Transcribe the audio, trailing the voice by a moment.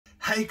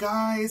Hey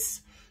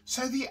guys,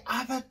 so the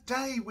other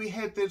day we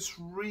had this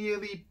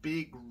really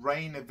big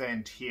rain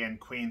event here in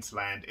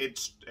Queensland.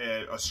 It's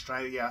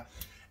Australia,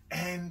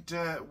 and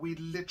we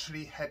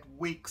literally had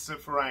weeks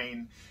of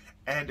rain,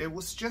 and it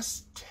was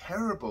just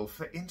terrible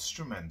for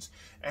instruments.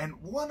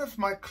 And one of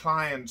my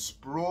clients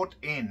brought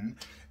in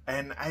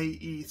an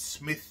A.E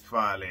Smith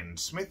violin.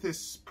 Smith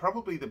is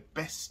probably the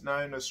best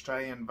known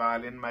Australian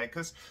violin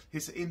makers.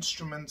 His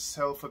instruments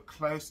sell for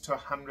close to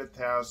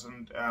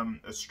 100,000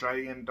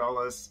 Australian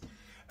dollars.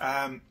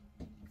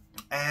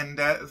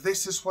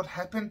 This is what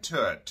happened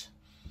to it.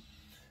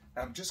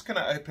 I'm just going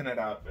to open it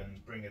up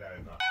and bring it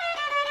over.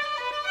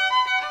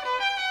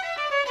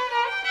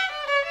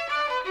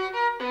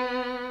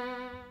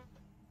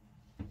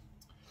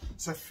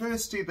 So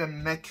firstly the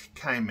neck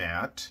came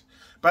out,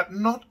 but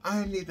not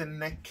only the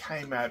neck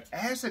came out,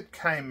 as it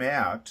came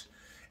out,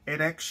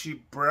 it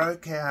actually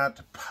broke out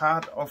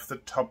part of the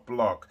top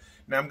block.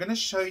 Now I'm going to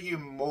show you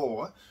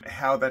more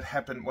how that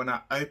happened when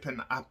I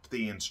open up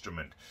the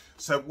instrument.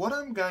 So what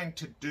I'm going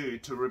to do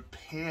to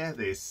repair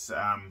this,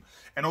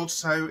 and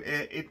also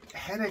it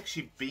had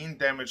actually been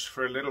damaged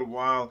for a little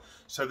while,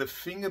 so the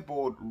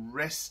fingerboard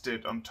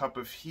rested on top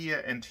of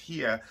here and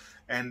here,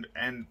 and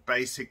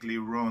basically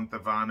ruined the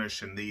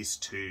varnish in these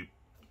two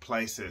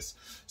places.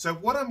 So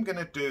what I'm going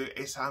to do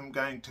is I'm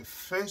going to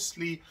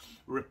firstly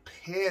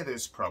repair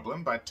this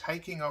problem by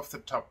taking off the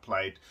top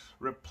plate,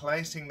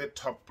 replacing the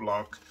top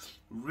block,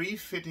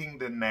 refitting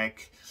the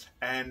neck,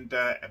 and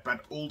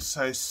but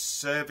also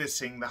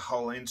servicing the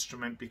whole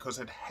instrument because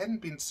it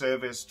hadn't been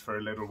serviced for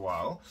a little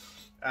while.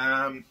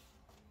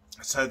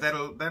 So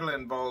that'll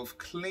involve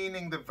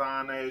cleaning the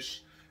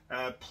varnish,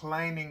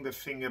 planing the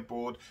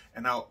fingerboard,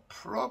 and I'll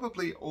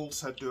probably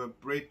also do a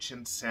bridge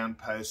and sound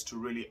post to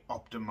really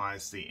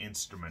optimize the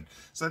instrument.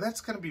 So that's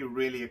going to be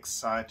really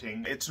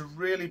exciting. It's a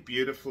really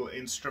beautiful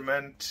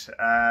instrument.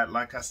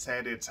 Like I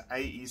said, it's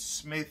A.E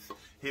Smith.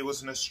 He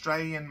was an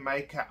Australian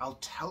maker. I'll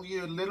tell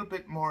you a little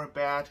bit more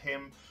about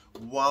him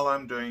while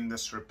I'm doing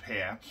this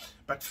repair.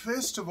 But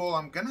first of all,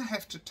 I'm going to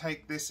have to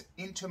take this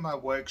into my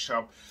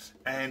workshop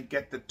and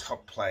get the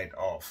top plate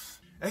off.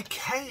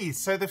 Okay,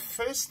 so the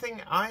first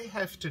thing I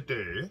have to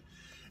do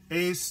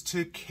is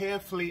to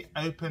carefully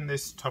open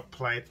this top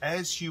plate.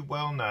 As you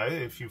well know,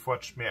 if you've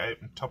watched me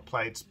open top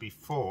plates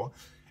before,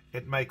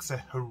 it makes a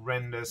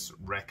horrendous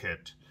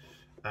racket.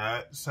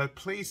 So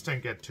please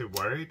don't get too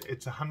worried.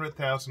 It's a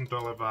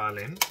 $100,000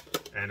 violin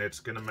and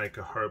it's going to make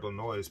a horrible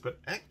noise, but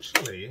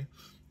actually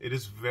it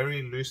is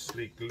very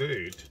loosely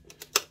glued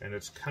and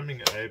it's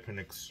coming open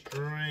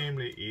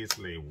extremely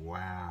easily.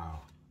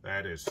 Wow,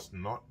 that is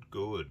not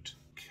good.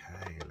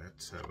 Okay,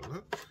 let's have a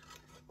look.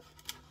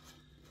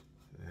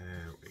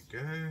 There we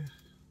go.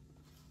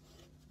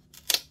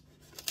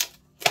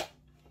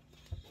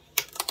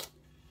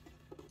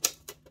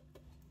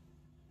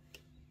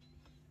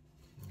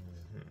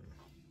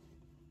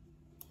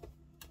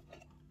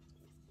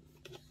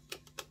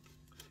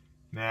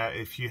 Now,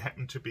 if you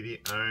happen to be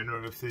the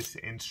owner of this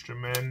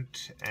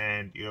instrument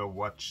and you're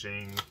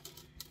watching,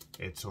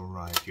 it's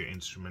alright, your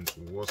instrument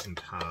wasn't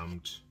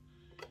harmed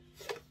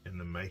in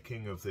the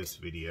making of this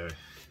video.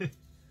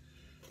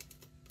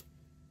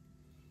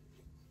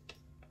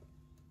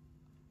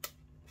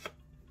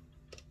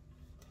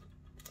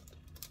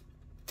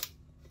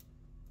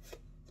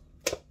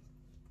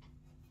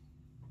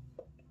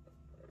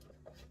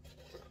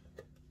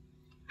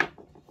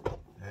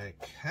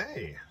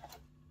 Okay,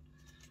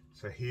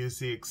 so here's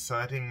the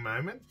exciting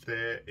moment.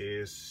 There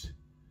is,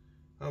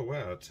 oh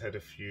wow, it's had a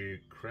few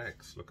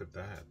cracks, look at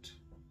that.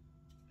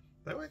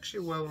 They were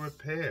actually well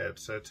repaired,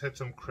 so it's had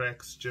some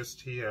cracks just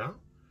here,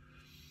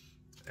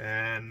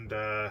 and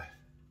a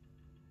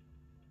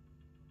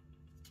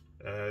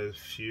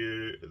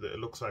few, it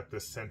looks like the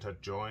center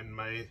join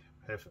may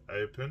have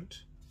opened.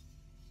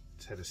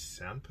 It's had a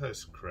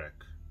soundpost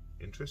crack,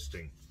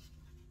 interesting.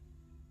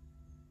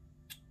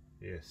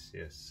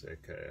 Yes,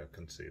 okay, I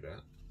can see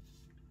that.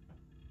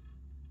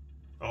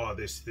 Oh,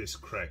 this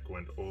crack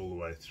went all the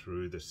way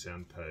through the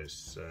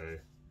soundpost, so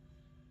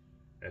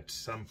at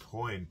some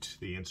point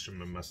the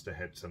instrument must have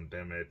had some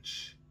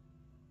damage.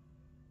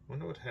 I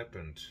wonder what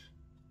happened.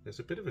 There's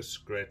a bit of a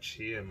scratch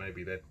here,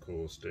 maybe that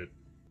caused it.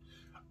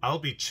 I'll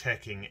be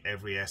checking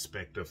every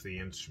aspect of the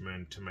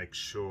instrument to make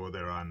sure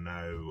there are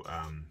no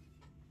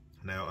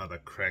other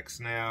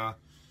cracks. Now,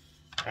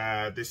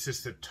 this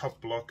is the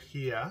top block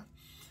here,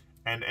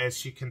 and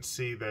as you can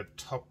see, the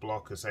top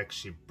block is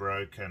actually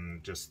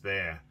broken just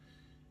there.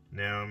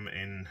 Now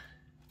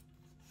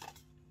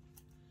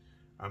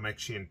I'm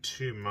actually in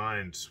two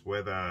minds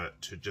whether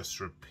to just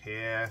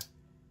repair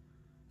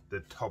the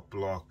top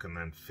block and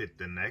then fit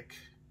the neck,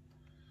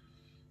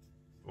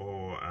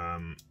 or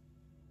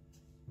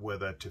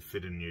whether to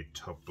fit a new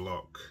top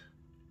block.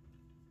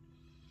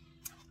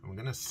 I'm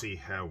going to see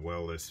how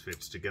well this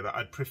fits together.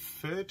 I'd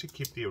prefer to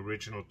keep the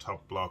original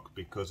top block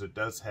because it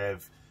does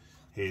have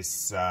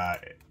his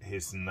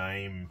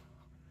name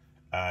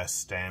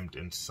stamped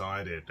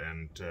inside it,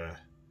 and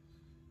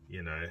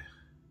you know,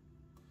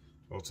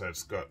 also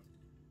it's got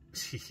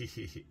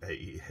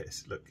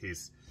Yes, look,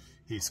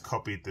 he's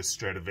copied the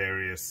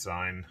Stradivarius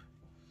sign.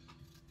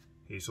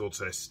 He's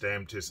also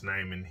stamped his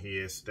name in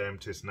here,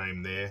 stamped his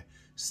name there,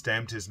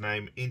 stamped his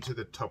name into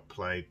the top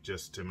plate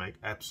just to make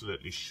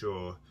absolutely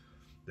sure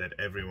that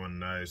everyone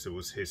knows it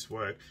was his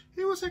work.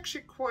 It was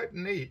actually quite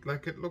neat.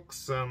 Like, it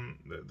looks,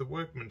 the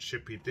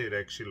workmanship he did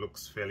actually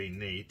looks fairly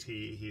neat.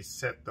 He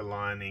set the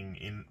lining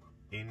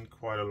in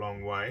quite a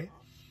long way.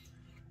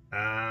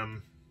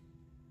 And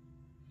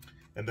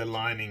the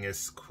lining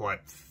is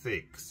quite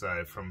thick,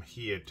 so from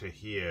here to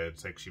here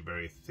it's actually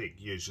very thick.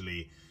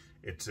 Usually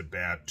it's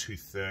about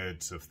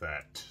 2/3 of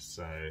that.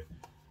 So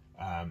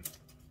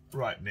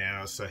right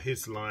now, so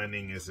his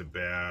lining is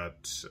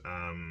about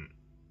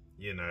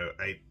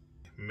 8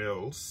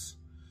 mils,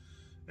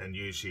 and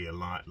usually a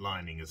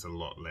lining is a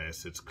lot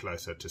less. It's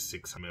closer to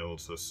 6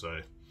 mils or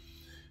so.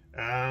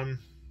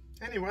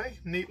 Anyway,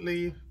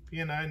 neatly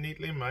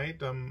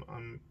made.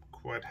 I'm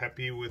quite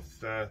happy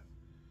with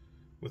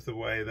the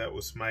way that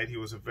was made. He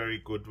was a very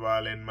good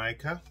violin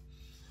maker.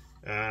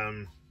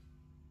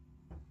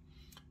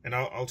 And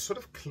I'll sort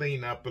of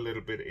clean up a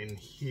little bit in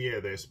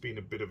here. There's been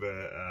a bit of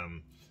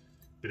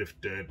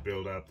dirt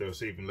build up. There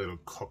was even a little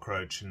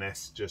cockroach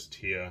nest just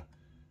here.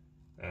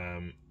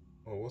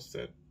 Or what's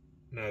that?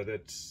 No,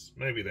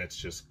 maybe that's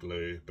just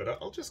glue. But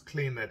I'll just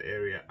clean that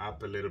area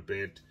up a little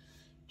bit,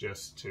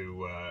 just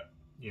to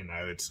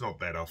it's not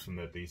that often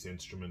that these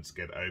instruments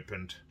get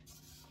opened.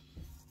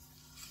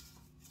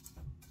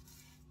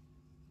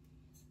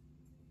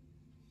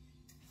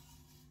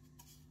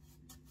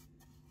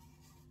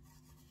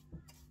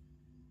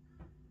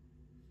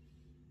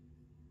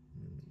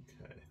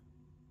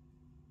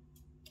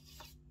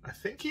 I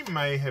think he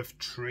may have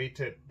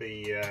treated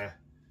the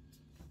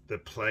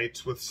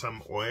plates with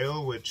some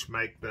oil, which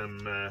make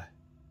them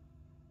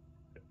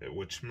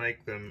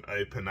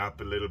open up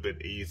a little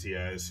bit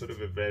easier. It's sort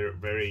of a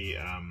very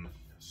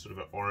sort of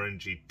an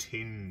orangey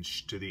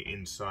tinge to the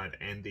inside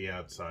and the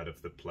outside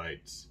of the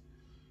plates.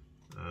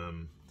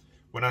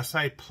 When I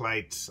say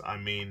plates, I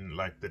mean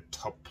like the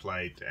top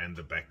plate and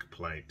the back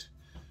plate.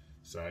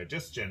 So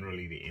just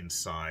generally the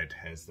inside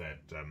has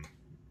that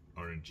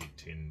orangey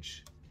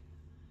tinge.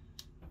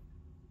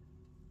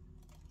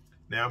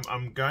 Now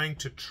I'm going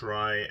to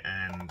try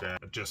and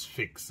just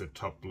fix the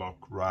top block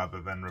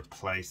rather than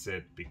replace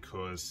it,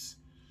 because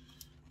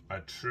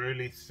I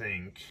truly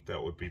think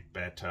that would be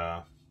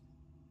better.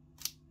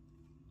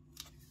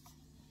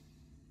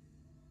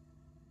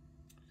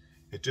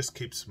 It just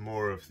keeps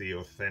more of the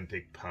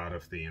authentic part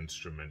of the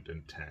instrument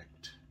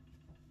intact.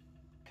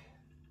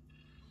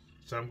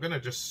 So I'm going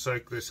to just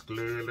soak this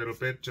glue a little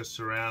bit just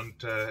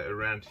around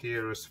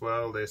here as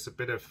well. There's a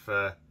bit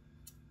of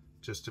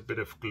just a bit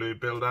of glue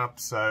build-up.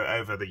 So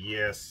over the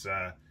years,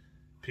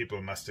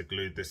 people must have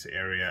glued this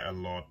area a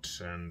lot,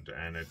 and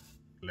it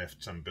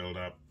left some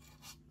build-up.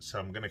 So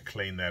I'm going to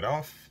clean that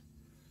off,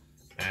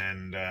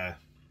 and now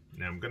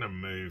I'm going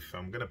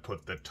to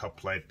put the top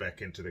plate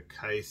back into the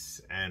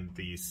case and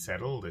the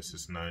saddle. This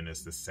is known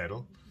as the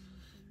saddle,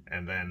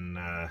 and then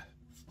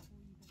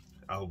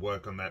I'll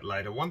work on that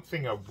later. One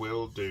thing I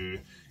will do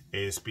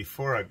is,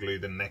 before I glue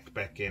the neck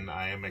back in,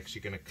 I am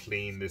actually going to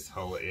clean this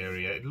whole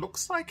area. It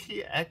looks like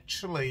he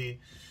actually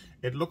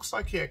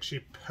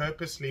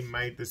purposely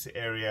made this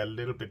area a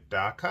little bit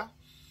darker.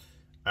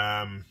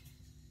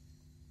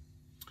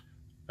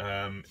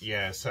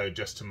 Yeah, so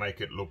just to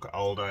make it look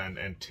older and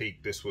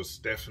antique. This was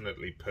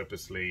definitely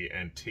purposely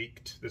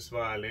antiqued, this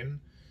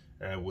violin,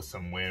 with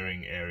some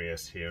wearing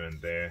areas here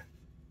and there.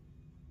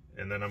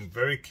 And then I'm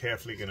very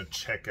carefully going to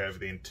check over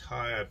the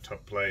entire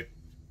top plate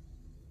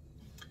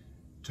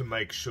to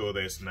make sure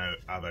there's no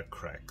other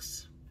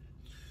cracks.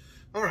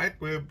 Alright,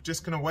 we're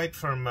just going to wait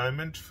for a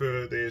moment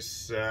for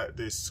this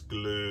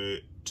glue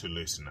to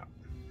loosen up.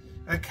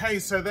 Okay,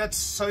 so that's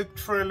soaked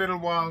for a little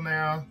while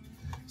now,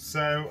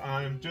 so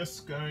I'm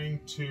just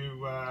going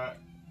to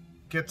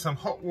get some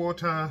hot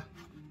water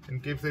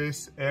and give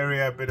this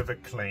area a bit of a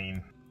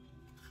clean.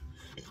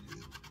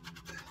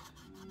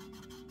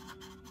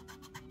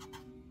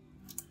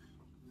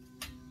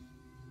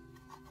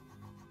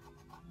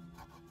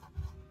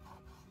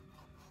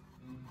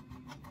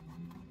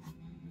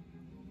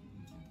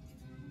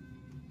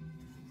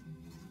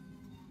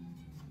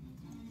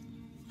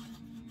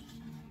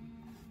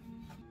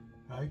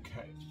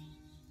 Okay,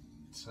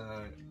 so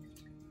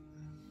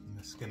I'm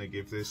just going to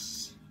give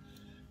this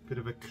a bit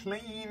of a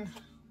clean.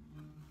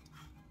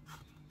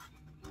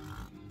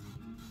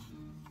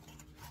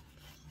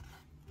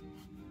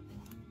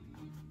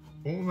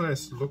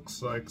 Almost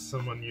looks like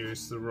someone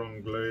used the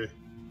wrong glue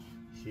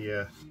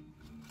here.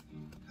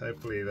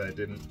 Hopefully they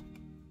didn't.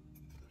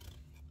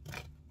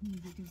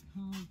 Music is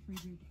Carl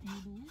Friedrich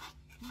Abel.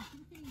 The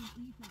Symphony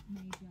E-flat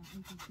major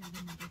opus 7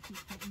 number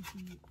 6, that is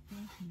the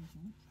first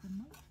movement, the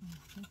most.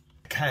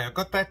 Okay, I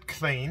got that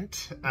cleaned,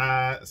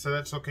 so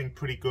that's looking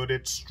pretty good.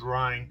 It's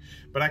drying,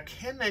 but I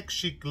can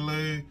actually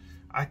glue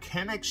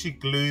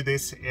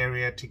this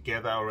area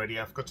together already.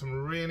 I've got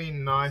some really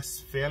nice,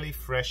 fairly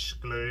fresh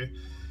glue,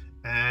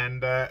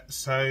 And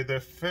so the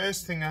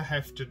first thing I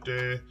have to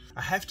do,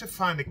 I have to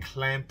find a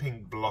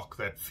clamping block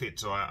that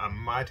fits, or I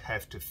might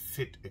have to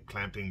fit a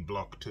clamping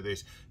block to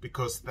this,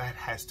 because that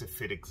has to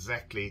fit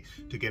exactly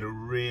to get a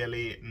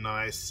really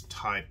nice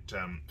tight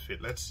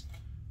fit. Let's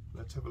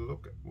have a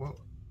look at, well,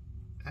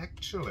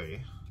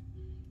 actually,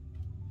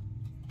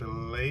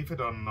 believe it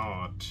or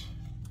not,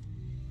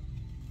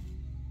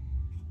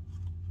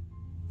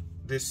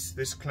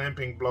 this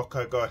clamping block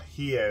I got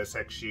here is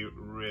actually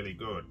really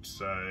good,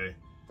 so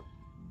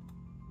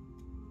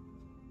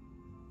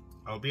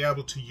I'll be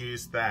able to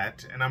use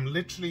that. And I'm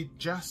literally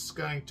just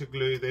going to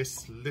glue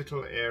this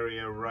little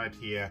area right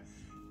here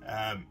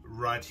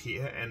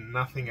and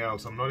nothing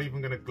else. I'm not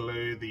even going to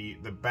glue the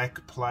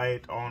back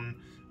plate on.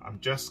 I'm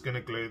just going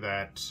to glue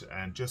that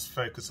and just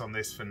focus on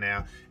this for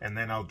now, and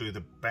then I'll do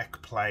the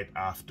back plate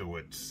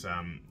afterwards,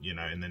 you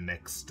know, in the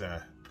next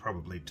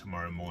probably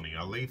tomorrow morning.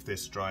 I'll leave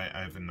this dry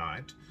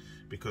overnight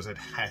because it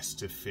has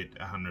to fit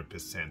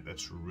 100%.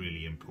 That's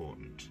really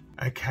important.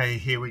 Okay,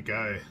 here we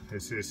go.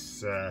 This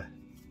is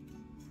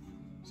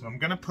so I'm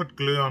going to put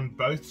glue on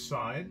both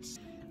sides.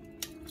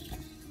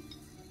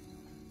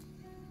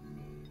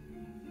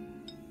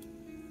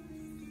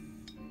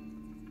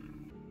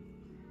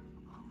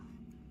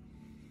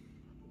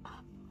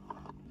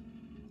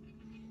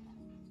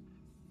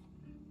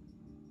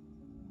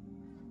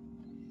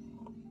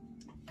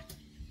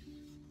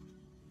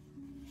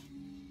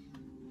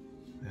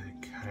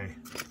 Okay,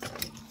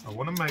 I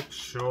want to make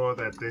sure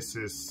that this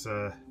is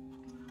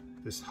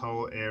this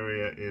whole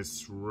area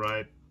is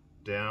right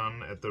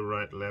down at the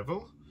right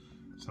level.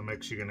 So I'm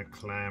actually going to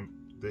clamp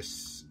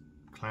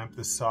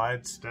the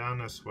sides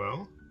down as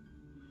well.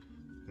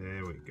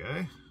 There we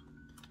go.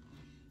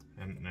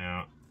 And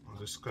now I've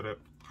just got to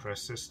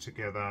press this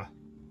together,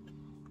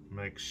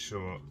 make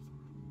sure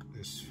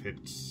this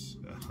fits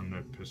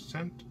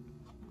 100%.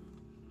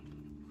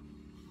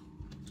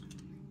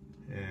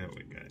 There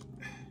we go.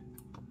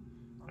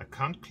 I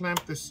can't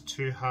clamp this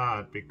too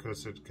hard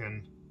because it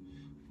can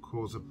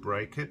cause a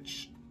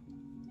breakage.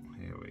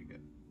 Here we go.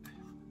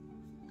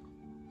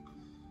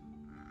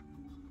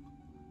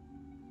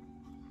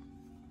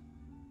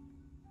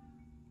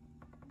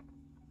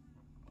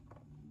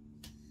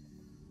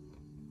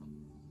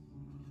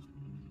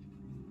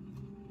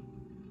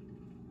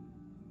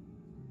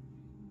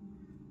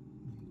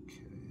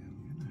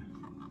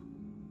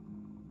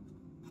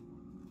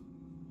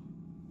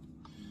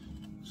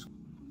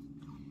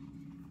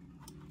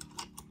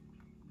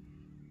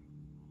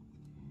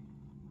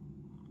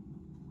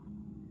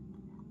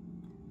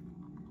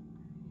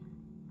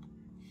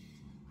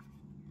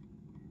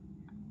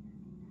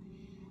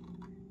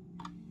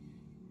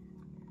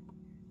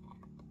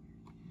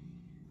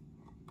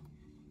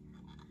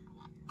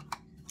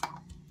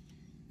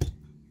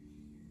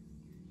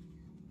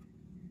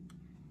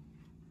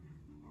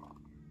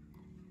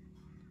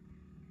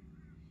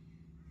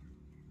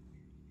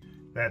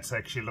 That's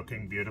actually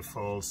looking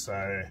beautiful,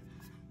 so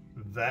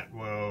that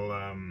will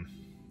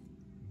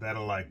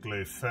that'll like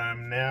glue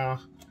firm now.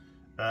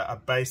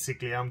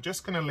 Basically, I'm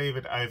just going to leave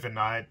it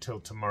overnight till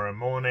tomorrow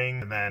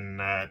morning, and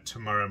then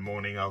tomorrow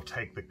morning I'll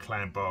take the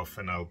clamp off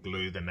and I'll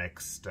glue the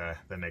next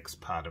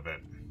part of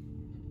it.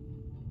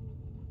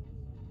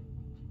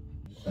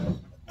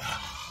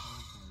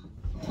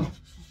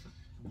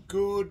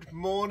 Good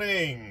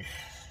morning.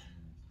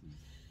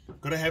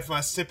 Gotta have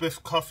my sip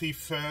of coffee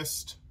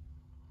first.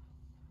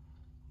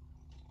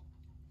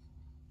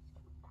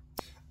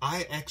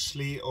 I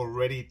actually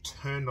already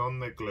turned on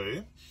the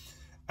glue,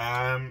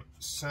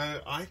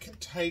 so I can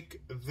take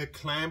the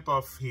clamp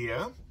off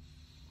here,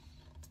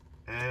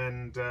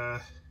 and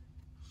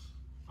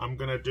I'm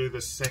going to do the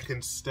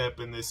second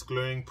step in this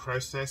gluing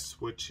process,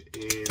 which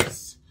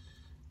is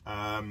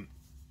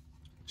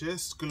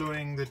just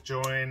gluing the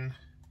join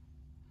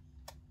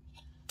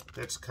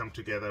that's come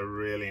together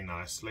really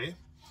nicely.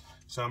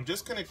 So I'm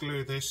just going to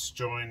glue this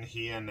join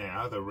here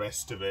now, the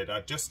rest of it.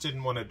 I just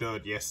didn't want to do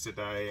it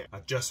yesterday.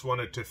 I just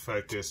wanted to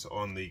focus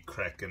on the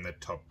crack in the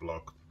top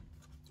block.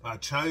 I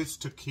chose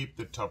to keep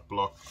the top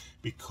block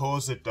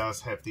because it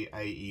does have the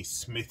A.E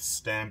Smith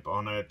stamp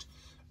on it.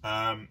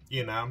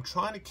 You know, I'm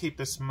trying to keep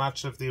as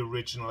much of the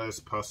original as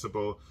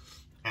possible,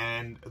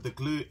 and the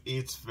glue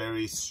is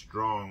very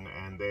strong,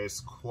 and there's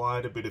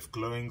quite a bit of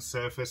gluing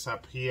surface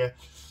up here.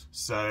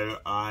 So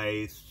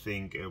I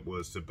think it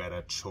was a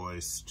better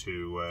choice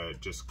to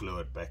just glue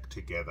it back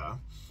together.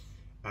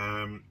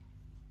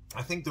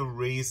 I think the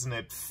reason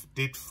it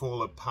did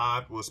fall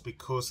apart was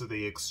because of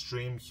the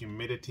extreme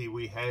humidity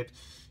we had.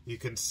 You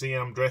can see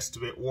I'm dressed a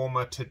bit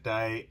warmer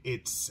today.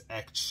 It's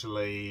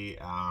actually,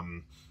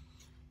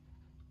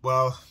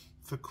 well,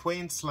 for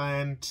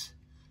Queensland,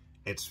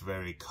 it's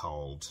very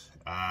cold.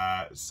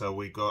 So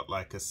we got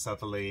like a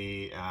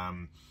southerly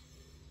and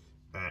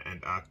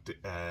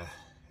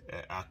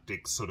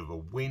Arctic sort of a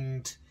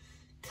wind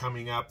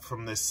coming up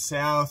from the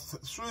south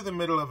through the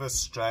middle of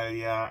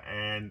Australia,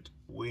 and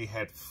we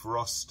had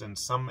frost in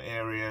some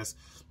areas,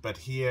 but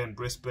here in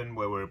Brisbane,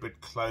 where we're a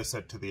bit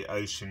closer to the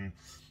ocean,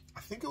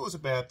 I think it was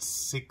about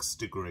 6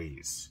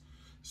 degrees.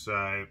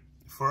 So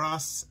for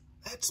us,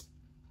 that's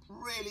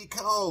really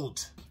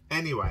cold.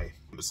 Anyway,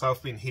 so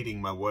I've been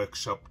heating my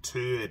workshop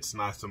too. It's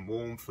nice and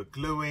warm for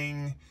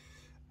gluing.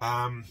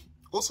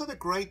 Also, the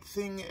great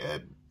thing,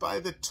 by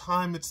the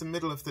time it's the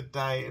middle of the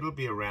day, it'll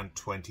be around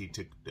 20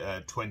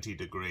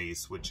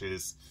 degrees, which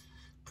is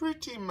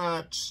pretty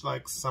much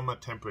like summer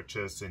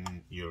temperatures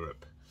in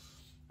Europe,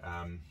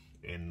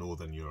 in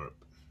Northern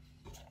Europe.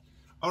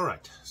 All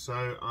right,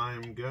 so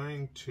I'm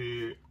going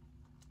to,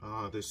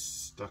 this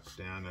stuck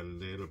down a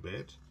little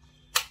bit.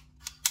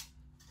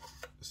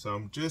 So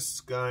I'm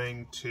just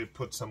going to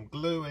put some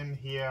glue in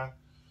here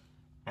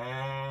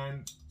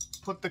and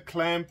put the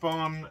clamp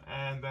on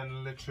and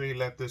then literally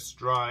let this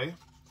dry.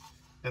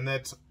 And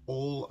that's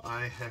all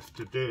I have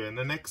to do. And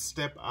the next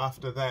step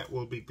after that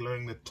will be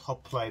gluing the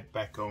top plate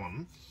back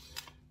on.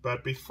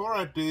 But before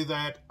I do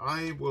that,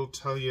 I will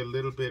tell you a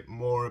little bit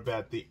more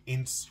about the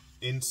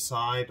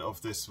inside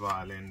of this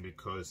violin,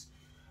 because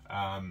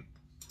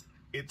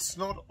it's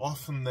not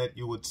often that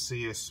you would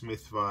see a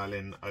Smith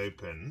violin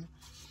open.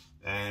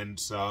 And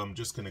so I'm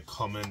just going to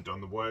comment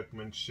on the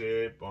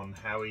workmanship, on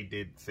how he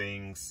did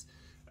things,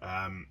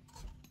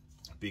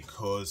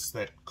 because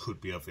that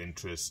could be of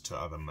interest to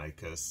other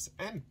makers,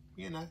 and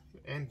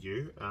and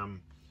you.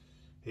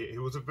 He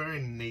was a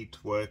very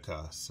neat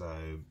worker,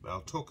 so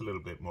I'll talk a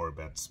little bit more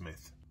about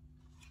Smith.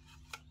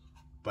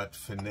 But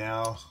for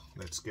now,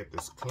 let's get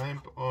this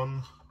clamp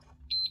on,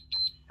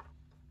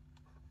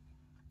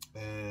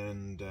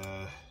 and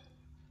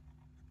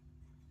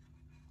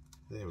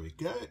there we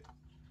go.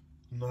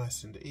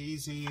 Nice and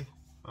easy.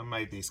 I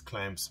made these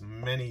clamps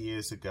many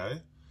years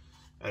ago,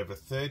 over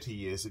 30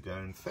 years ago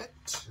in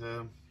fact.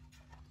 I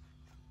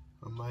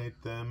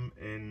made them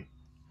in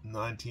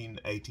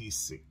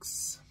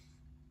 1986.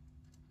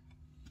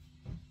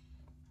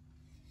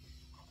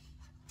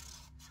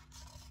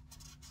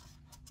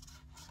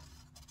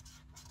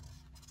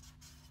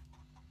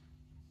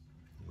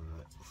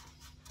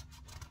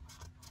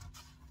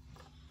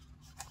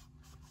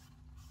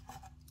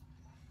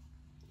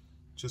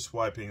 Just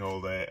wiping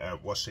all the,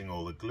 washing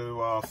all the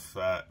glue off.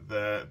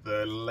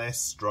 The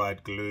less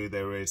dried glue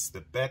there is,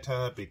 the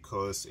better,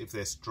 because if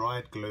there's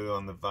dried glue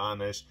on the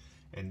varnish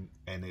and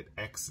it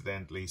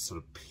accidentally sort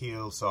of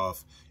peels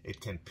off,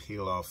 it can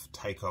peel off,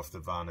 take off the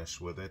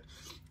varnish with it.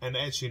 And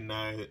as you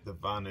know, the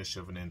varnish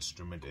of an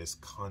instrument is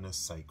kind of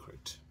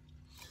sacred.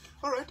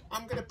 All right,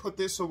 I'm going to put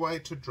this away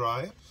to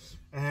dry,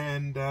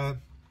 and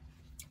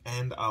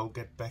I'll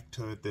get back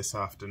to it this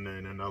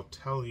afternoon, and I'll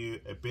tell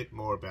you a bit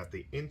more about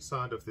the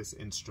inside of this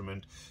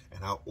instrument,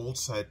 and I'll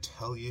also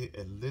tell you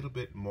a little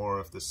bit more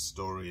of the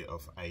story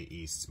of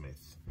A.E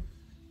Smith.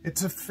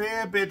 It's a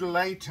fair bit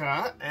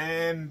later,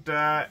 and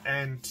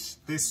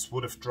this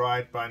would have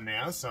dried by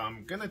now, so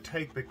I'm going to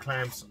take the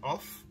clamps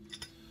off.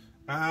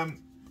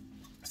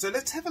 So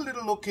let's have a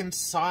little look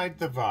inside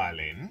the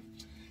violin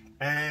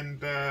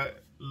and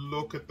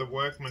look at the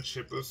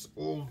workmanship. It's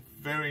all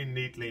very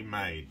neatly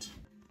made.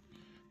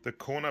 The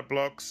corner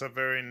blocks are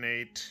very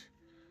neat.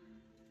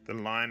 The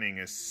lining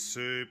is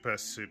super,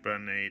 super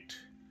neat.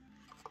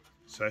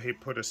 So he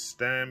put a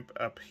stamp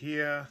up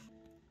here.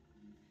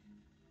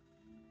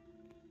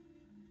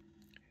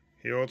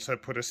 He also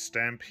put a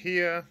stamp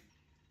here.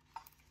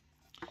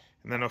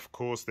 And then of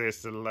course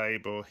there's the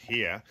label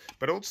here.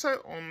 But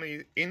also on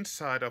the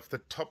inside of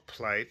the top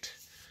plate,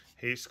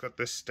 he's got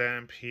the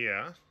stamp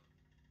here,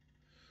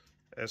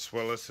 as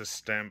well as a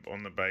stamp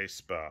on the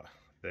bass bar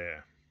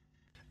there.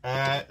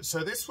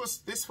 So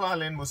this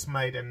violin was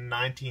made in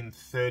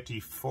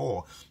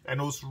 1934,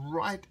 and it was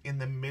right in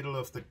the middle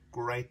of the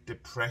Great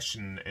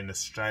Depression in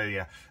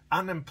Australia.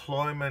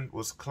 Unemployment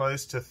was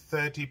close to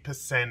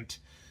 30%.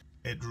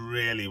 It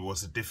really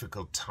was a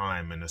difficult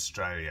time in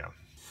Australia.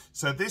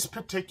 So this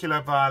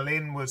particular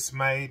violin was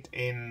made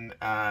in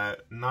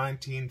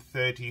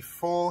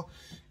 1934.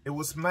 It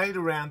was made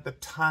around the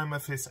time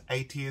of his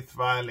 80th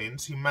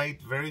violins. He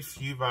made very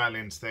few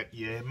violins that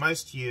year.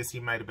 Most years he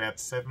made about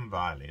 7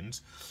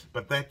 violins,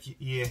 but that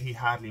year he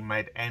hardly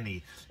made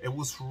any. It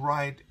was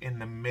right in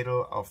the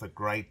middle of the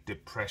Great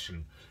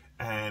Depression,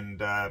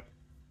 and it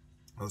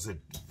was a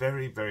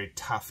very, very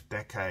tough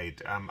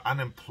decade.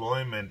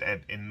 Unemployment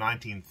in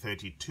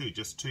 1932,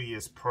 just 2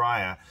 years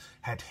prior,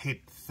 had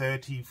hit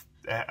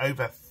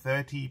over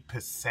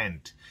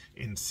 30%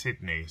 in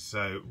Sydney.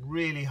 So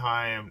really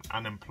high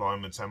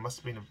unemployment. So it must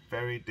have been a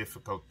very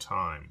difficult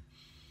time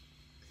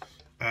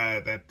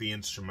that the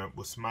instrument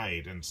was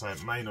made. And so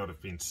it may not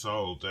have been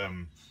sold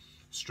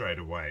straight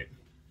away.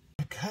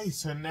 Okay,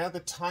 so now the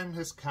time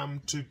has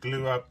come to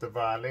glue up the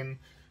violin.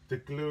 The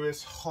glue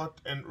is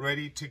hot and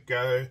ready to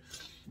go.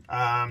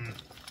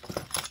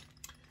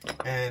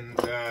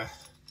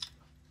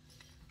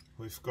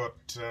 We've got,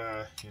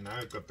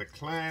 got the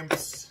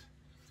clamps.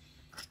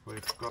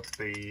 We've got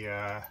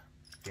the,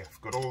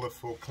 we've got all the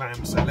 4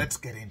 clamps. So let's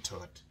get into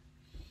it.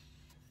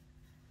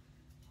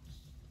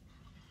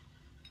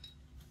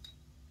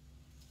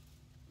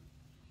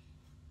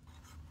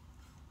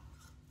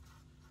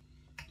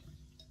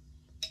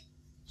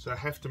 So I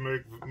have to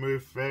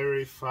move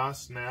very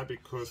fast now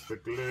because the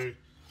glue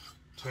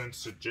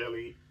turns to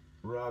jelly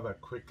rather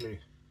quickly.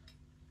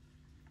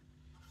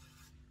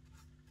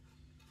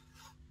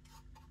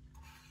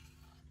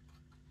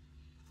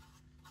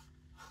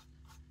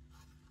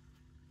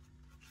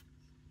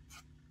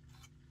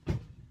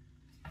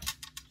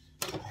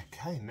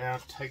 Okay, now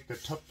take the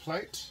top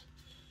plate,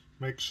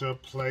 make sure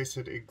place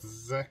it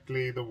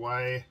exactly the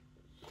way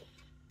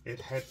it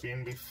had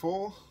been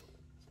before.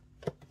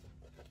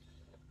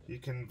 You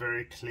can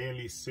very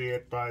clearly see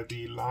it by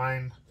the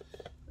line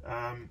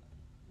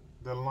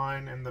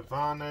in the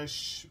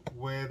varnish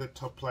where the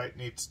top plate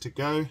needs to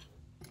go.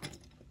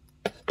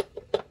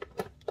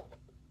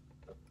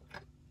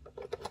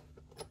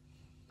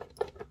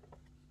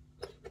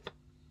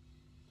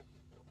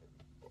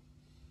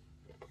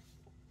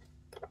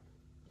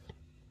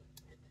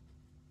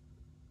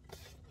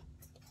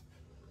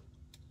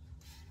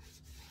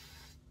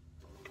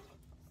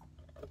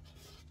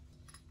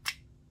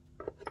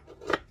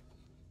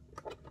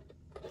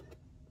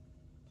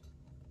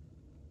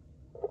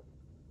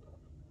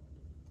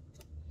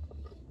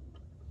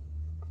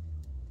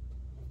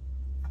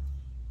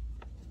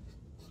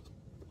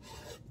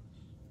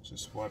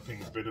 Just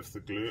wiping a bit of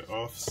the glue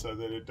off so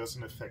that it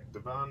doesn't affect the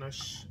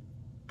varnish.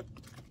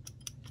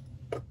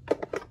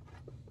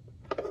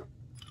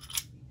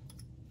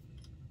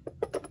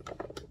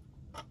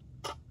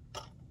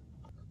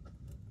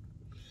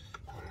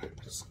 Alright,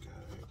 let's go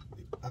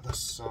the other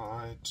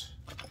side.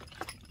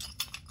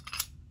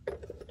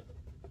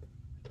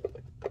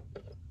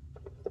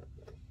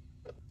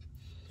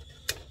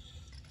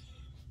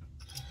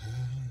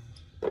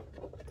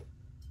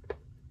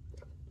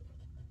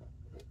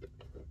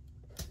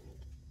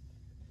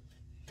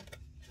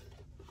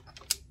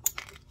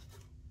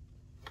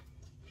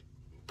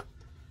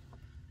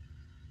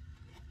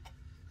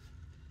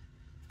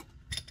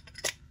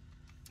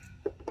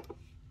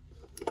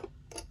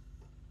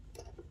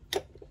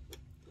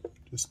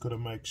 Just got to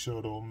make sure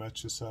it all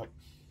matches up.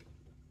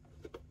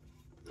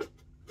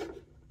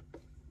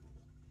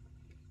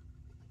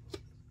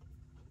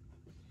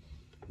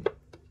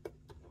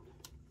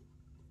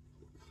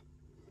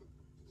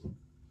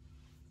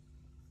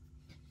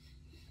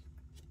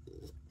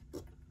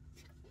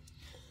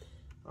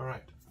 All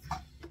right,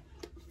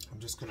 I'm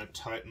just going to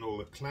tighten all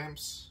the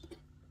clamps.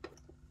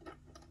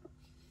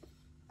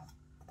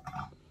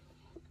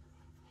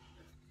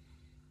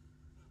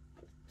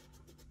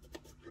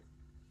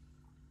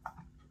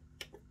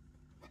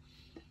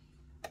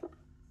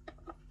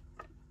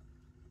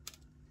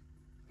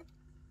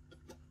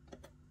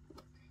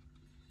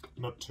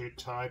 Not too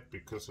tight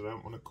because I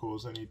don't want to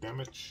cause any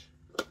damage.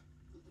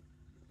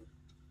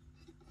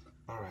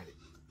 Alrighty,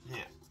 now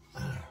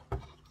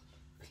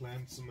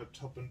clamps on the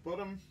top and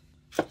bottom.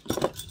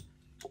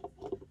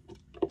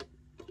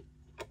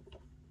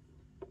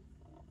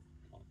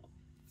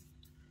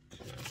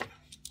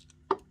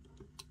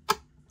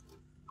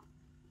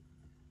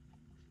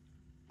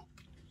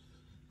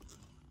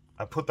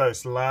 I put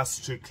those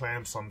last two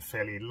clamps on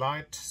fairly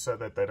light so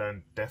that they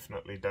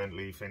definitely don't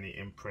leave any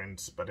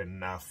imprints, but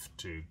enough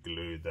to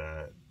glue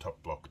the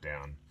top block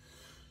down.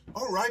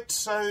 Alright,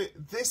 so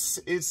this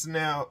is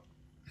now,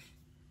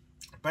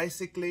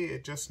 basically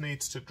it just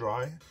needs to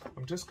dry.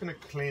 I'm just going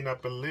to clean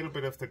up a little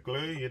bit of the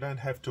glue. You don't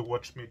have to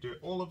watch me do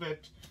all of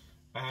it,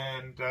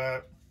 and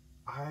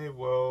I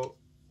will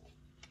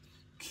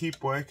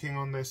keep working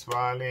on this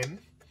violin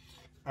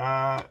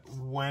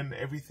when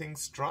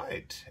everything's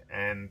dried.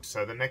 And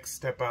so the next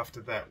step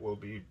after that will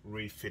be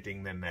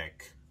refitting the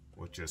neck,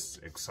 which is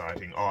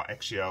exciting. Oh,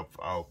 actually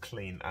I'll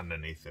clean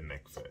underneath the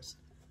neck first.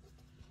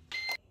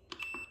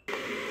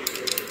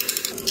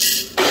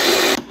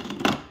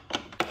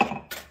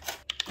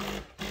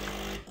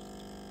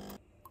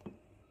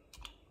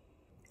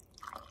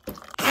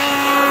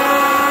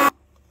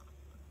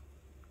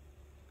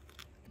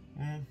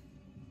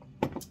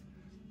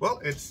 Well,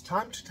 it's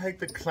time to take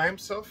the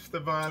clamps off the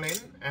violin,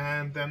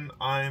 and then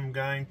I'm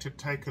going to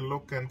take a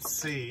look and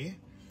see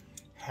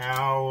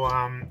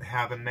how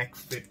the neck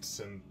fits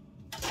and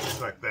things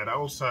like that.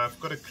 Also, I've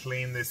got to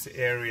clean this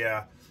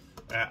area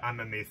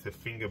underneath the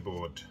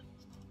fingerboard.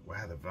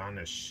 Wow, the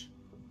varnish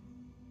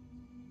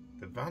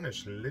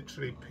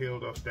literally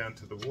peeled off down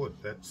to the wood.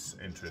 That's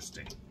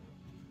interesting.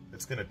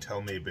 That's going to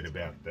tell me a bit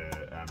about the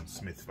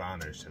Smith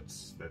varnish.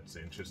 That's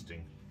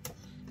interesting.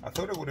 I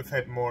thought it would have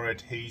had more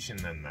adhesion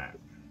than that.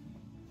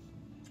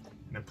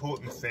 An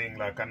important thing,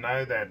 like I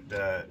know that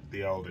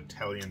the old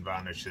Italian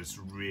varnishes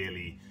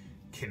really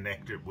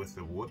connected with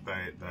the wood.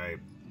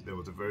 There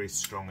was a very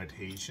strong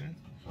adhesion.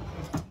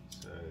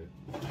 So,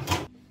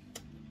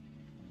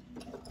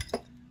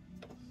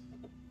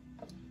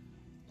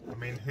 I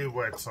mean, who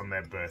works on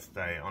their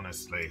birthday,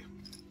 honestly?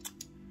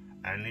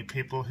 Only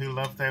people who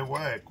love their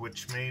work,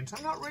 which means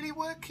I'm not really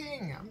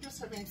working, I'm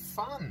just having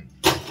fun.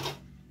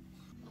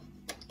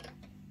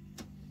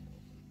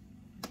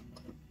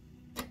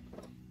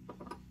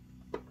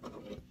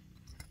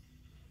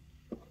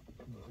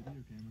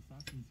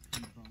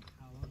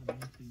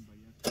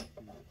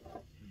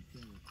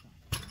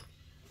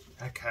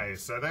 Okay,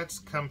 so that's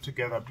come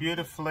together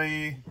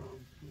beautifully.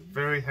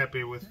 very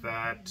happy with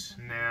that.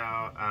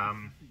 Now,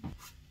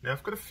 now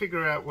I've got to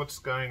figure out what's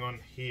going on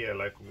here.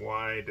 Like,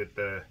 why did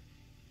the...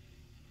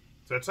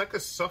 So it's like a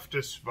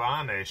softish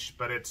varnish,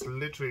 but it's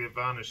literally, the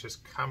varnish has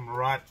come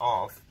right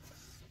off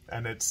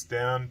and it's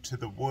down to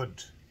the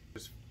wood.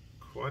 It's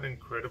quite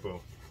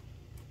incredible.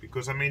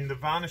 Because, I mean, the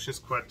varnish is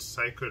quite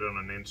sacred on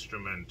an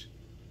instrument.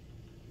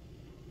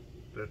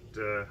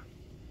 But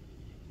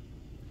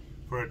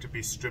for it to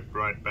be stripped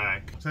right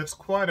back. So it's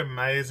quite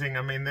amazing.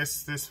 I mean,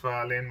 this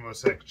violin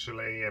was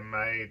actually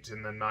made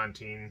in the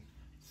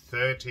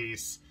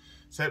 1930s.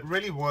 So it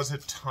really was a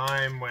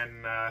time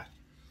when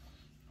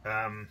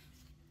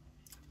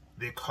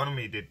the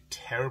economy did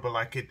terrible.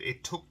 Like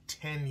it took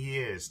 10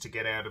 years to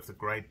get out of the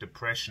Great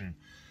Depression.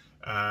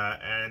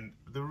 And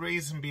the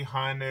reason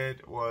behind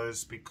it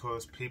was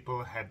because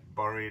people had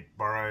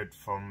borrowed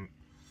from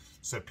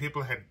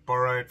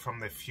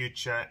the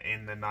future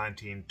in the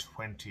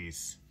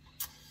 1920s.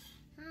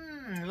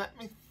 Let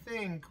me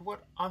think.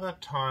 What other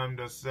time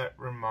does that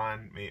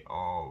remind me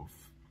of?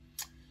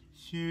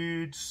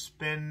 Huge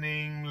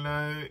spending,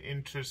 low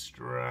interest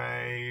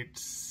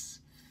rates,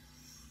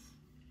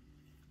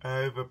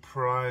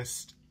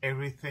 overpriced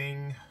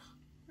everything.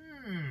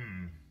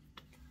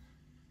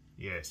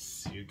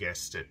 Yes, you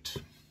guessed it.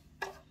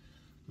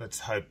 Let's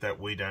hope that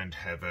we don't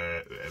have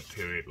a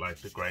period like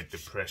the Great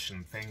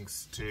Depression,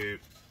 thanks to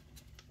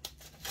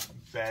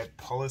bad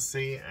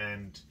policy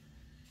and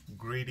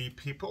greedy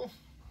people.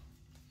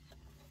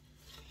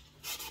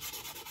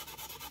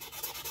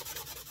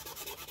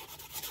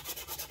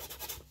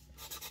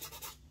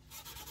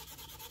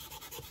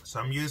 So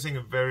I'm using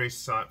a very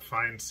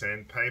fine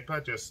sandpaper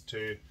just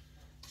to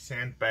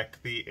sand back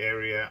the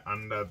area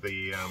under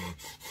the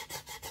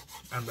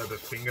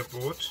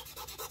fingerboard.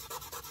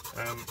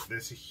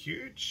 There's a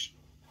huge,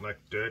 like,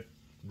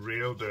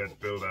 real dirt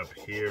build-up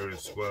here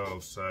as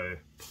well, so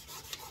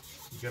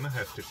you're gonna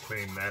have to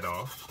clean that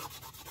off.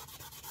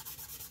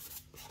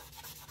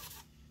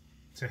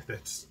 So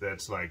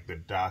that's like the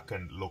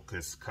darkened look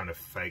is kind of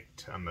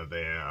faked under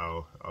there.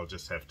 I'll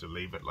just have to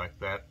leave it like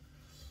that.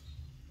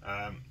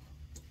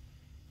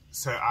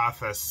 So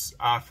Arthur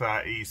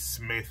E.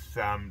 Smith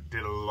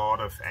did a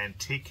lot of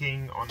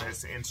antiquing on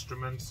his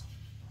instruments,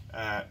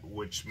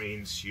 which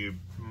means you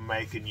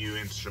make a new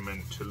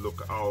instrument to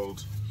look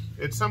old.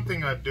 It's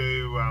something I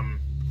do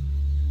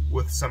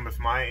with some of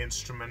my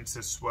instruments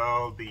as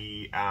well.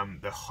 The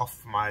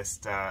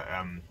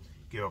Hofmeister,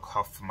 Georg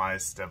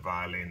Hofmeister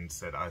violins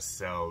that I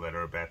sell that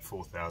are about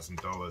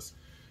 $4,000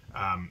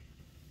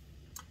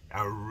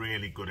 are a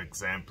really good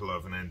example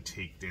of an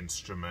antiqued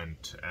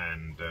instrument,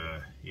 and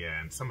yeah,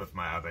 and some of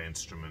my other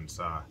instruments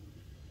are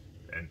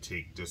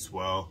antiqued as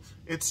well.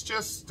 It's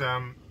just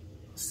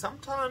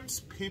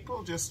sometimes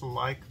people just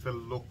like the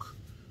look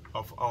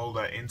of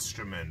older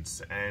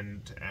instruments,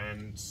 and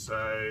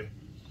so,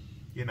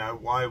 you know,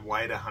 why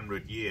wait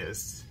 100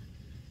 years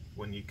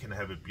when you can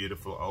have a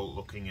beautiful old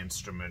looking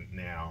instrument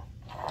now?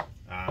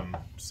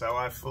 So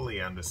I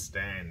fully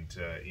understand,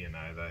 you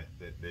know,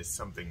 that there's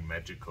something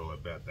magical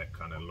about that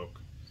kind of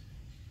look.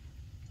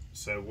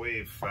 So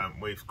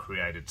we've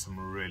created some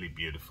really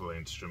beautiful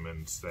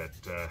instruments that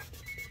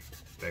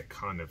that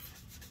kind of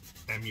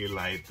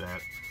emulate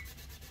that.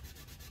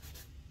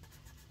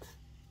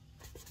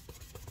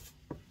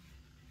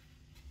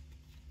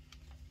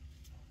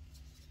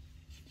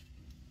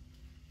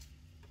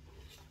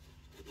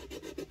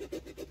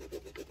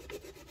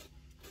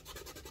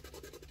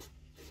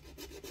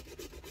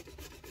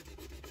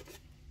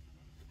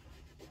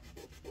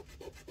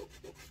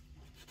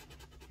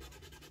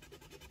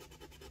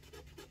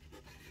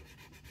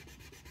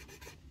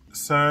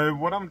 So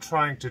what I'm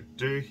trying to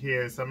do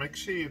here is I'm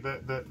actually,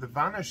 the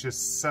varnish is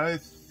so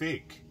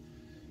thick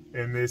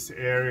in this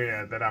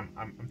area that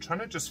I'm trying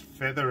to just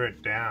feather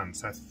it down,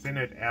 so thin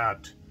it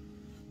out,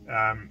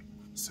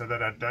 so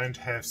that I don't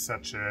have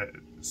such a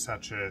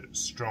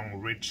strong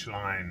ridge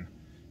line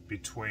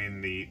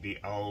between the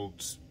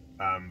old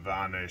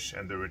varnish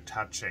and the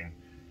retouching.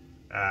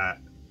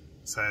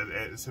 So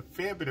there's a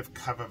fair bit of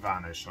cover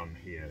varnish on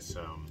here,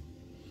 so I'm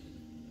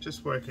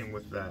just working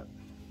with that.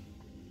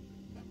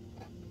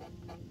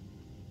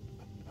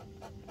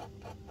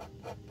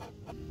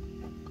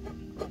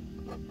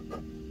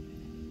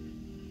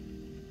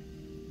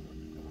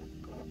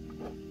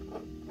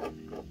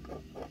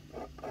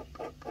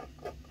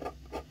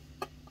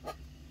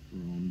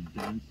 From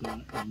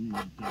Dancer in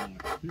the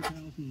Dark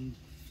 2000.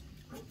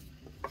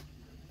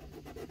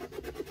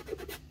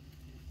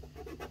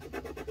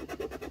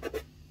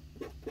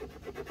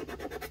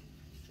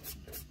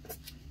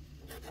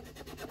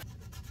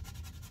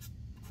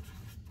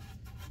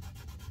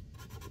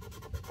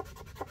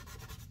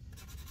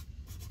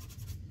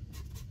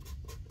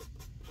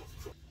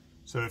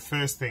 So the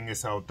first thing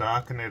is I'll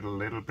darken it a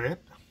little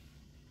bit.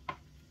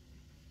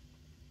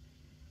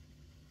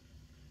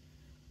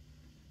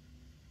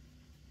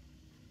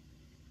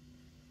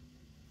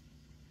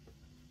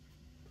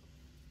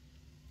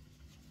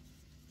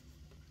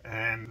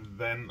 And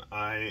then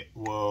I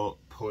will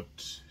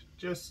put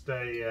just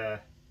a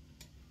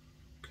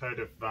coat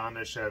of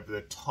varnish over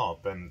the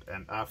top, and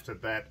after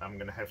that I'm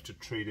going to have to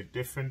treat it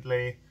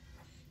differently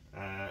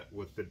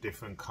with the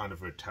different kind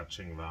of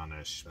retouching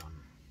varnish.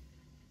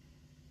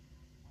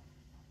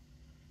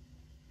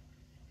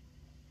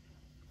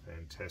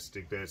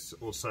 Fantastic. There's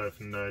also,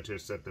 I've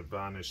noticed that the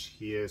varnish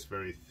here is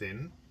very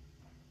thin,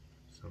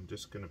 so I'm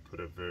just going to put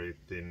a very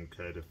thin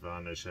coat of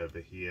varnish over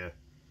here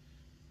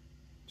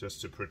just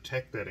to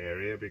protect that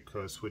area,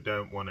 because we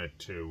don't want it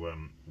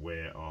to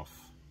wear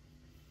off.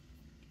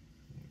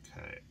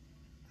 Okay.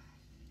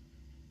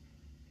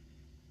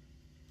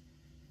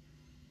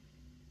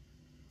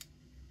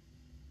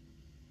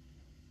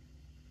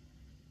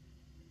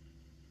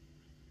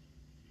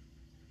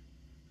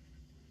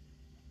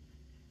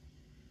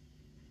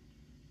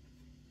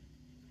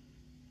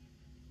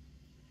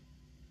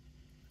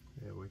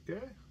 There we go.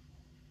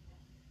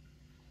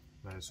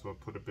 Might as well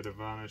put a bit of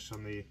varnish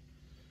on the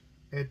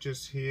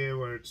edges here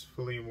where it's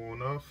fully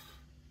worn off,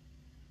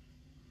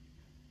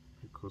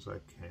 because I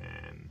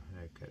can.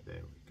 Okay,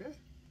 there we go.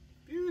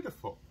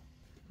 Beautiful.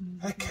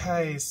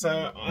 Okay,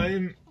 so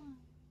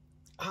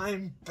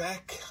I'm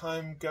back.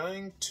 I'm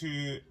going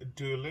to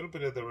do a little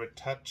bit of the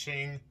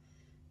retouching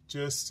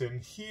just in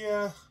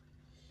here.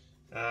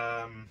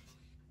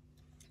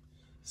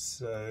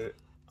 So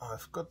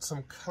I've got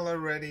some color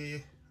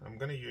ready. I'm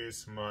going to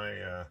use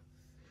my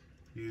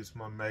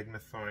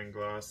magnifying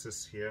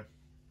glasses here,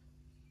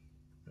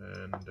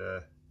 and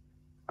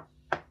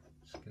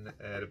just going to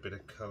add a bit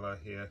of color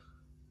here.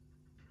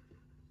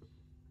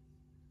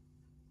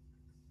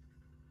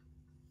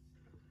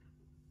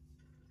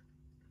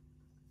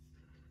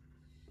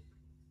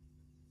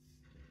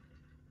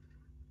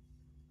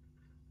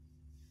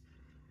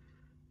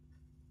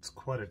 It's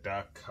quite a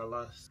dark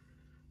color. It's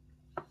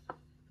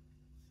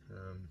a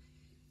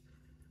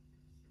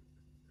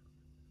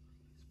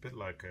bit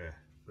like a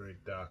very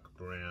dark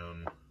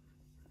brown.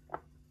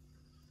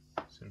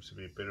 Seems to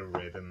be a bit of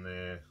red in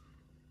there.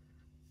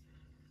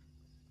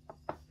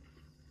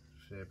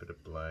 Fair bit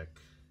of black.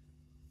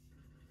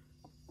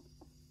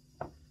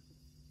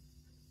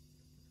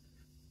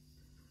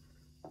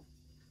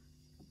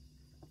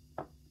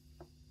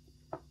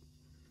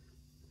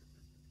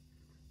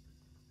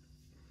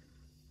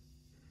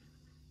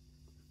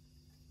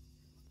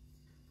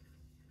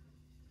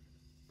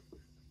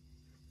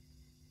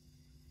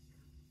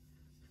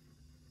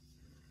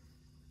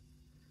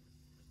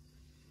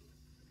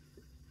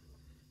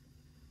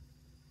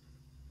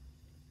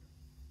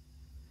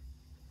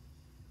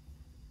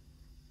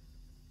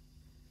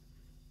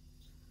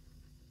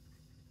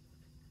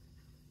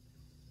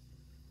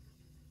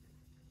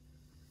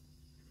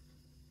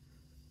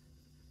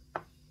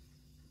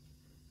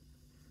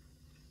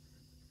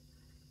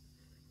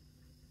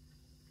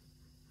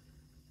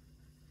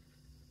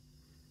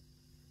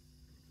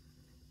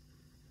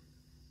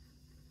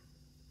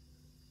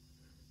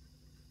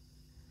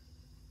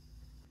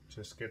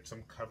 Just get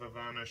some cover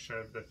varnish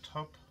over the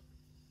top.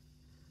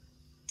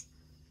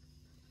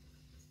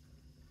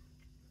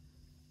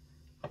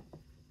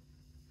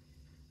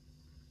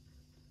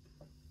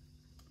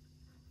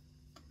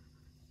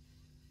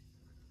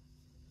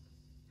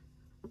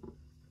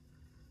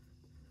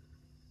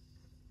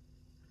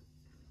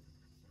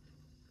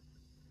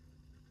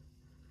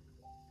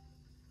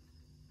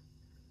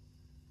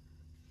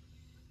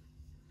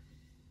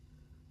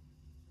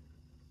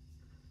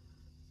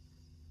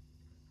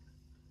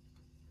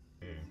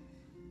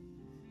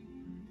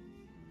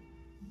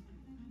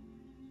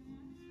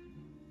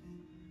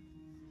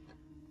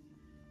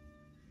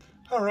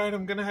 Alright,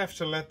 I'm going to have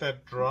to let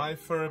that dry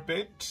for a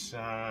bit.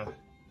 So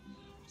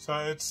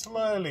it's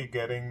slowly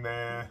getting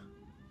there.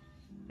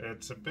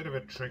 It's a bit of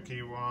a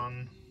tricky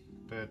one,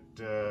 but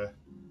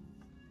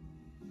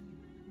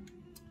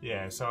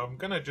yeah, so I'm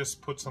going to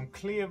just put some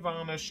clear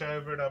varnish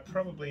over it. I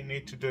probably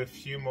need to do a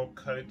few more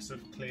coats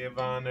of clear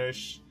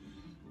varnish.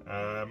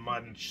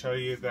 Mightn't show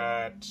you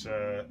that,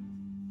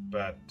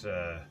 but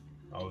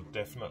I'll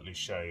definitely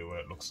show you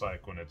what it looks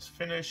like when it's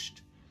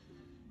finished.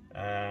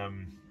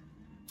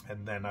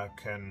 And then I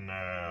can,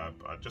 I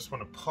just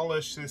want to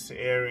polish this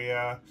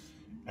area,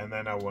 and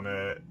then I want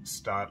to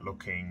start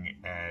looking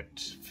at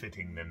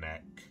fitting the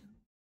neck.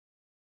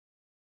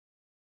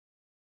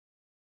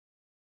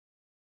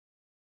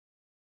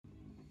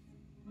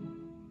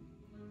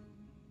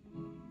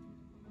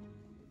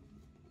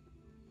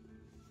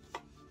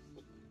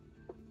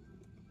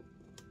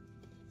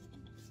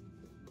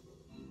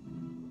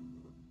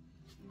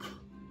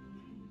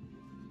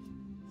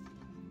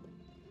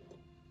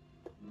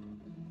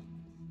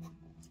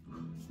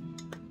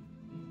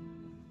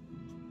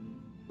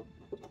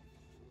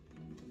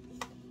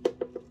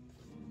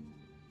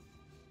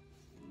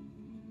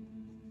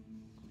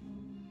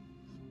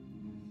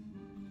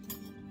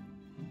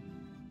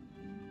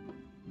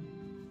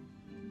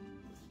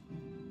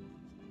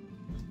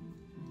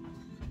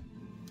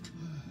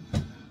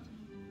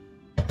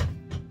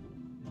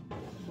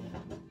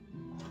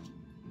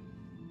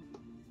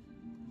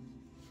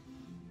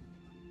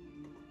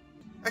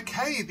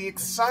 Okay, the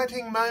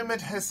exciting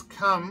moment has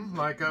come.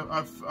 Like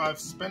I've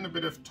spent a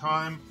bit of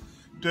time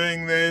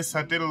doing this.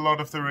 I did a lot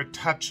of the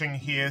retouching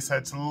here, so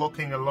it's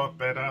looking a lot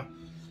better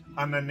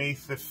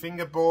underneath the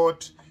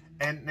fingerboard.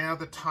 And now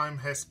the time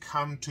has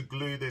come to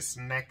glue this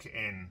neck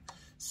in.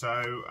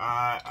 So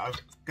I'm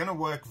going to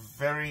work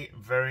very,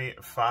 very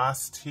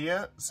fast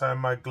here. So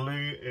my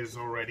glue is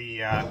already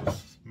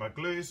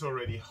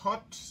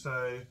hot.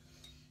 So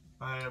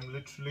I am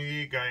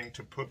literally going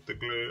to put the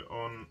glue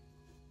on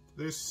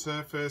this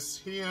surface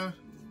here.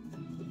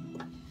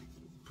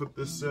 Put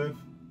the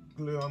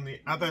glue on the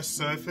other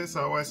surface.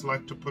 I always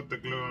like to put the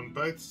glue on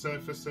both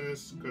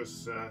surfaces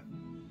because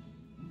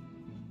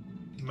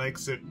it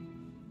makes it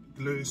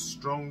glue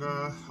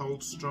stronger,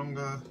 hold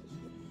stronger.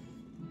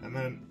 And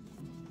then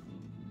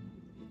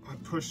I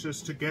push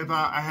this together.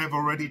 I have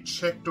already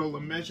checked all the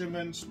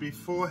measurements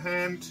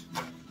beforehand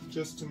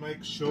just to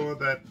make sure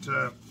that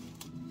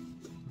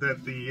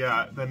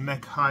the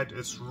neck height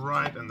is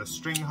right and the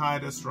string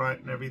height is right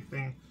and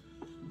everything.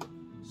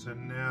 So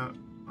now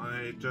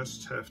I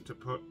just have to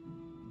put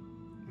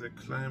the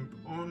clamp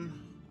on.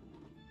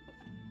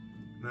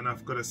 Then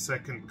I've got a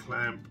second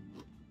clamp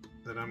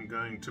that I'm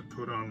going to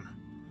put on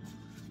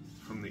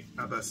from the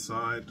other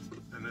side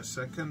in a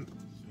second.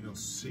 You'll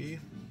see.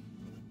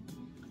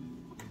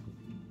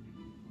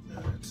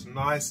 It's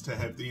nice to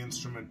have the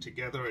instrument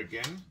together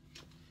again.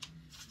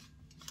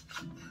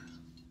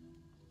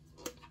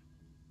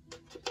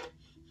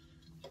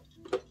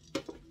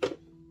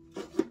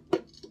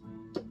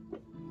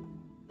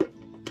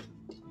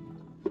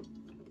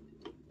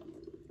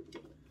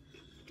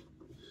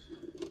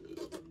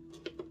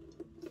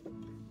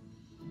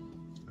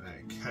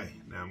 Okay,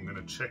 now I'm going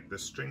to check the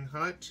string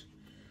height.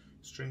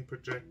 String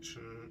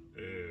projection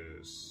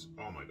is,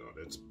 oh my god,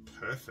 it's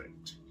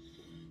perfect.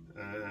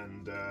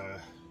 And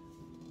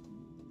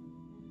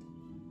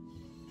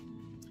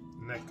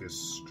neck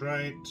is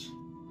straight.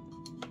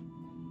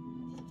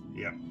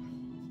 Yep.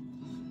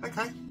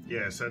 Okay.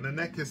 Yeah, so the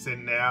neck is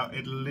in now.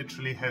 It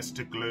literally has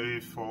to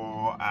glue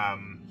for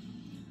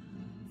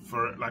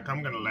like,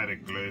 I'm going to let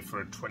it glue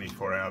for a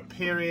 24-hour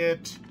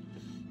period.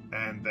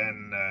 And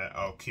then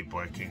I'll keep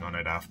working on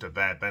it after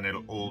that. Then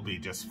it'll all be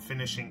just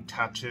finishing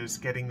touches,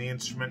 getting the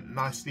instrument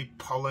nicely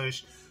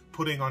polished,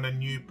 putting on a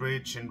new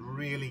bridge, and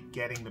really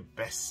getting the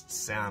best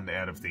sound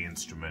out of the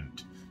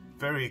instrument.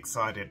 Very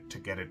excited to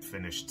get it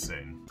finished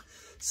soon.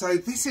 So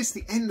this is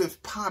the end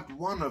of part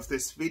 1 of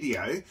this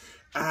video.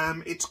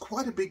 It's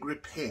quite a big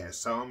repair,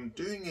 so I'm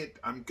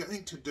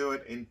going to do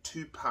it in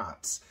 2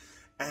 parts.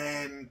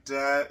 And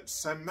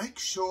so make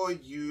sure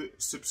you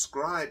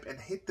subscribe and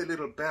hit the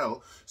little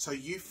bell so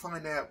you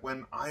find out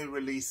when I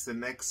release the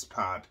next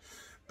part.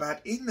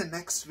 But in the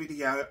next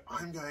video,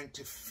 I'm going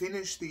to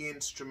finish the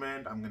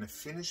instrument, I'm going to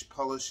finish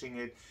polishing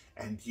it,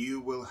 and you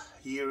will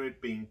hear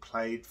it being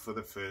played for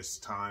the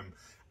first time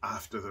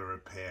after the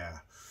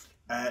repair.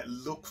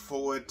 Look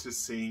forward to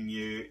seeing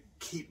you.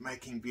 Keep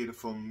making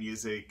beautiful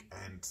music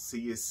and see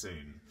you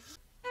soon.